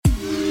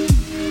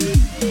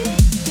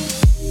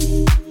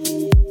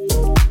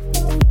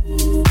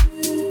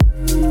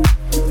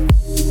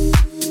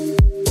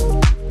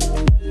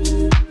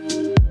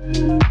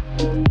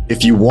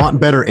If you want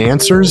better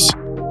answers,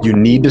 you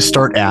need to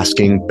start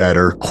asking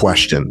better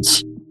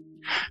questions.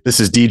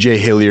 This is DJ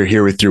Hillier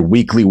here with your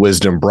weekly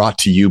wisdom brought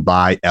to you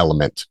by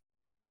Element.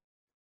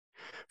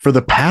 For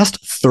the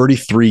past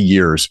 33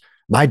 years,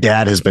 my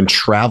dad has been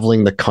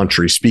traveling the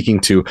country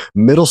speaking to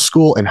middle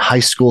school and high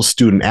school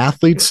student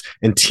athletes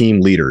and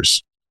team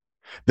leaders.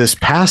 This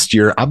past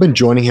year, I've been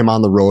joining him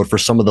on the road for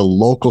some of the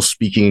local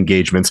speaking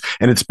engagements,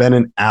 and it's been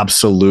an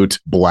absolute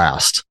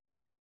blast.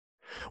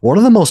 One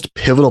of the most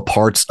pivotal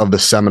parts of the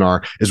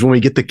seminar is when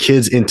we get the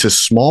kids into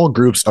small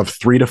groups of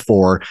 3 to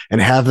 4 and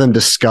have them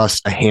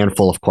discuss a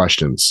handful of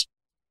questions.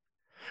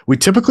 We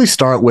typically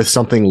start with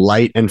something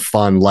light and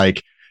fun,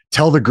 like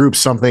tell the group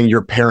something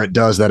your parent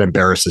does that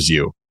embarrasses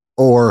you,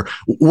 or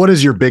what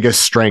is your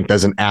biggest strength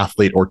as an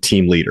athlete or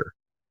team leader?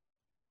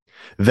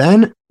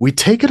 Then we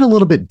take it a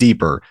little bit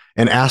deeper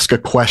and ask a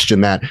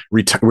question that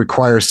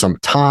requires some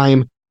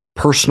time,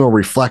 personal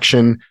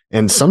reflection,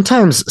 and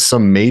sometimes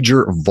some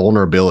major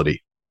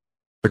vulnerability.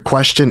 The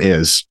question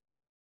is,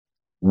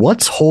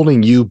 what's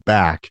holding you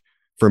back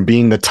from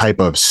being the type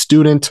of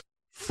student,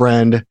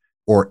 friend,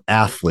 or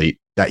athlete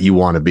that you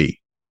want to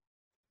be?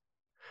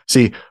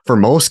 See, for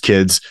most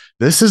kids,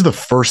 this is the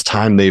first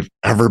time they've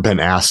ever been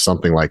asked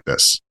something like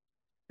this.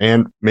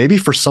 And maybe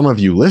for some of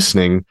you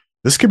listening,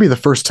 this could be the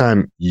first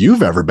time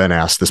you've ever been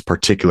asked this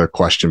particular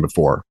question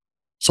before.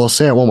 So I'll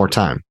say it one more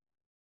time.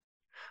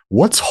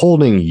 What's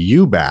holding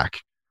you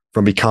back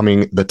from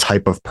becoming the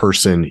type of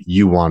person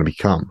you want to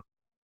become?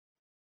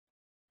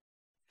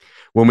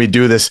 When we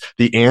do this,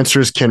 the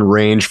answers can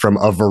range from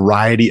a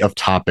variety of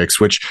topics,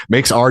 which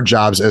makes our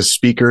jobs as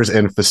speakers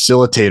and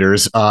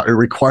facilitators, it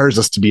requires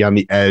us to be on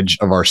the edge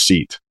of our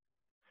seat.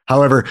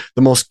 However,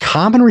 the most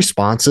common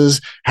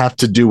responses have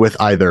to do with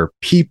either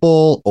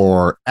people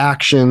or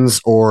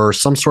actions or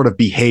some sort of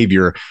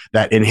behavior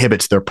that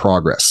inhibits their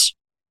progress.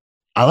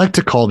 I like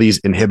to call these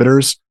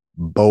inhibitors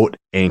boat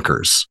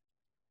anchors.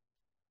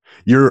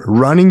 You're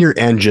running your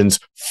engines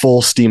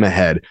full steam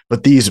ahead,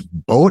 but these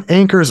boat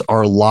anchors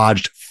are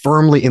lodged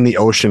firmly in the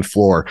ocean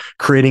floor,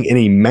 creating an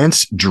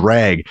immense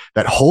drag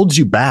that holds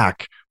you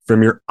back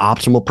from your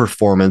optimal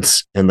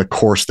performance and the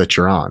course that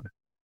you're on.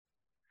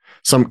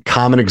 Some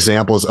common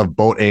examples of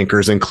boat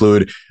anchors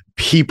include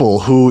people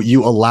who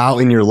you allow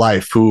in your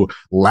life who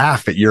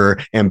laugh at your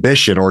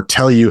ambition or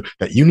tell you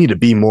that you need to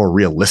be more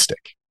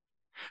realistic.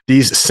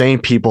 These same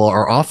people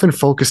are often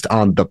focused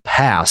on the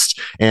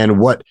past and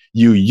what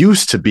you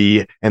used to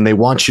be, and they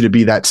want you to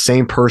be that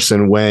same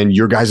person when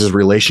your guys'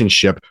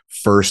 relationship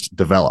first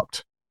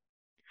developed.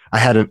 I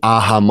had an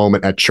aha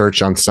moment at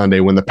church on Sunday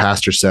when the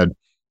pastor said,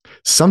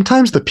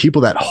 sometimes the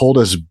people that hold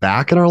us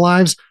back in our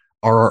lives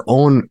are our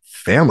own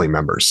family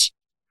members.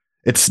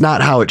 It's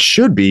not how it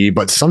should be,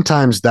 but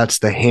sometimes that's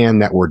the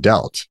hand that we're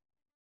dealt.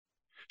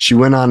 She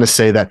went on to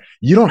say that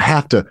you don't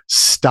have to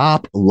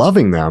stop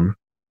loving them,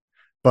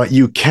 but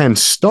you can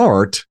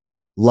start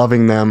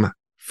loving them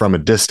from a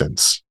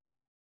distance.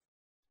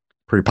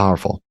 Pretty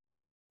powerful.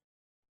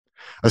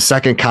 A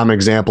second common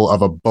example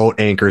of a boat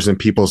anchors in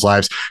people's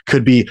lives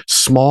could be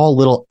small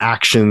little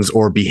actions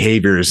or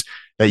behaviors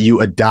that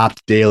you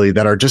adopt daily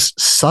that are just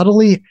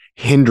subtly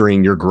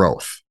hindering your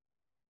growth.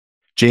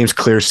 James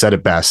Clear said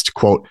it best,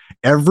 quote,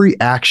 every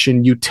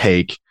action you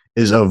take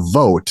is a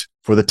vote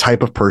for the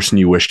type of person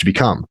you wish to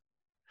become.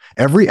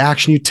 Every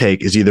action you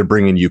take is either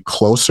bringing you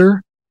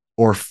closer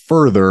or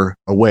further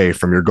away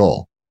from your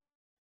goal.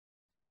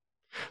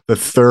 The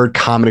third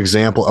common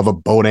example of a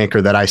boat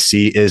anchor that I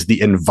see is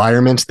the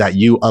environment that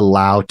you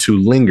allow to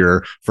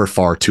linger for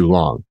far too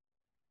long.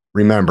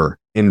 Remember,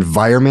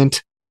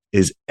 environment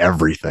is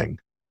everything.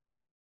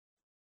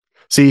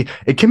 See,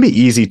 it can be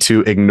easy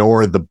to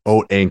ignore the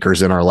boat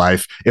anchors in our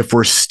life if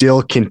we're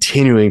still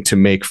continuing to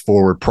make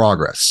forward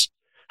progress.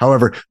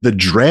 However, the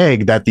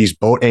drag that these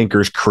boat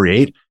anchors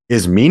create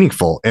is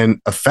meaningful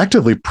and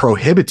effectively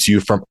prohibits you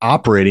from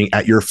operating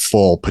at your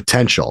full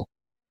potential.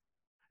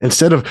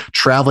 Instead of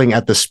traveling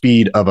at the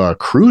speed of a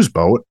cruise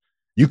boat,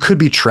 you could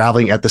be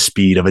traveling at the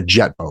speed of a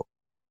jet boat.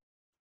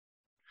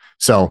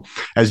 So,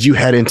 as you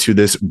head into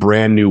this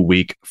brand new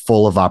week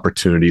full of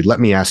opportunity, let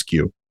me ask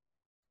you,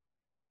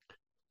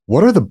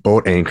 what are the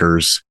boat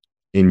anchors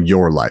in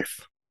your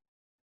life?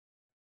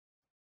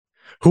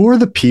 Who are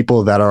the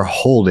people that are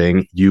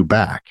holding you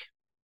back?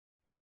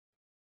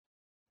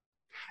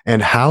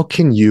 And how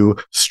can you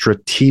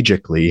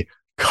strategically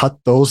cut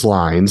those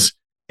lines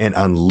and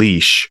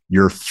unleash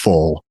your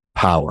full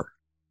power?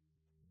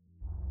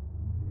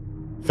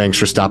 Thanks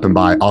for stopping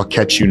by. I'll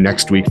catch you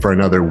next week for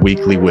another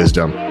weekly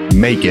wisdom.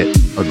 Make it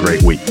a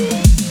great week.